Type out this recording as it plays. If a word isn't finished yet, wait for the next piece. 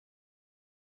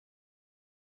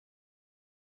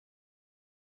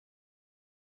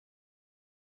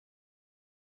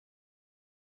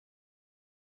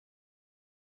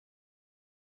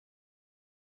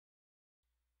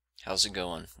How's it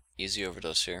going?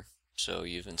 EZOVERDOSE here. So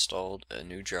you've installed a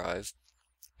new drive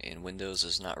and Windows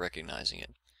is not recognizing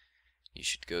it. You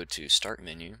should go to Start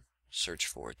menu, search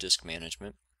for Disk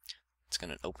Management. It's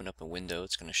going to open up a window.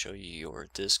 It's going to show you your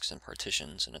disks and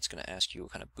partitions, and it's going to ask you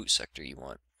what kind of boot sector you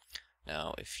want.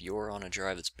 Now, if you're on a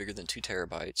drive that's bigger than 2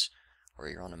 terabytes, or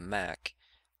you're on a Mac,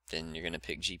 then you're going to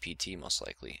pick GPT most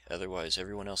likely. Otherwise,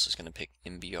 everyone else is going to pick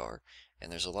MBR,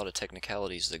 and there's a lot of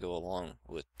technicalities that go along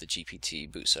with the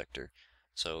GPT boot sector.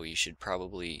 So you should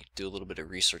probably do a little bit of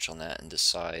research on that and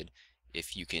decide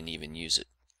if you can even use it.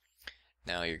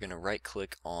 Now you're going to right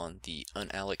click on the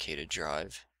unallocated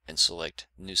drive and select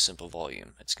New Simple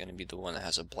Volume. It's going to be the one that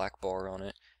has a black bar on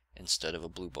it instead of a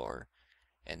blue bar.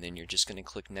 And then you're just going to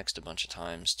click Next a bunch of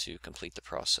times to complete the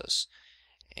process.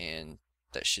 And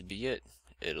that should be it.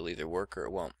 It'll either work or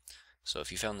it won't. So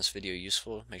if you found this video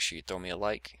useful, make sure you throw me a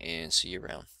like and see you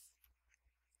around.